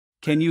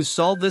Can you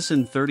solve this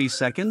in 30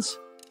 seconds?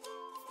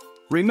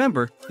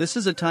 Remember, this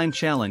is a time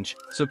challenge,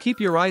 so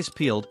keep your eyes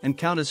peeled and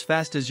count as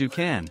fast as you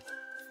can.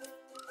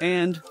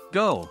 And,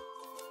 go!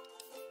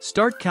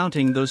 Start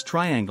counting those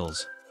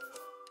triangles.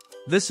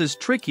 This is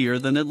trickier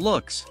than it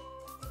looks.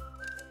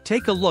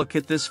 Take a look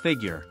at this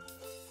figure.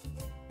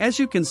 As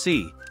you can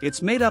see,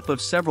 it's made up of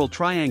several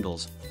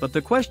triangles, but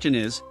the question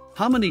is,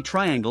 how many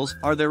triangles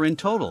are there in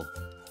total?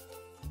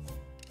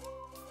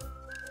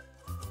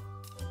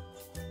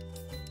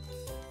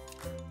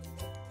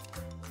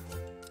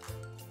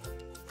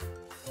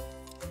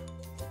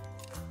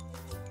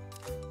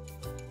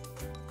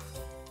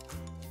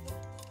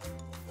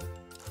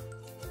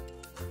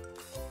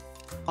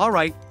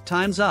 Alright,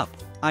 time's up.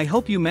 I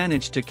hope you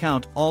managed to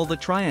count all the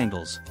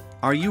triangles.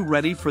 Are you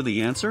ready for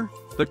the answer?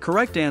 The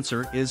correct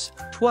answer is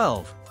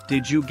 12.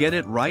 Did you get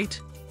it right?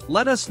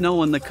 Let us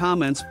know in the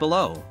comments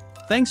below.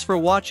 Thanks for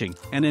watching,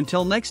 and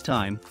until next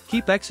time,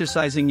 keep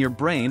exercising your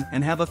brain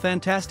and have a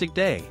fantastic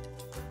day.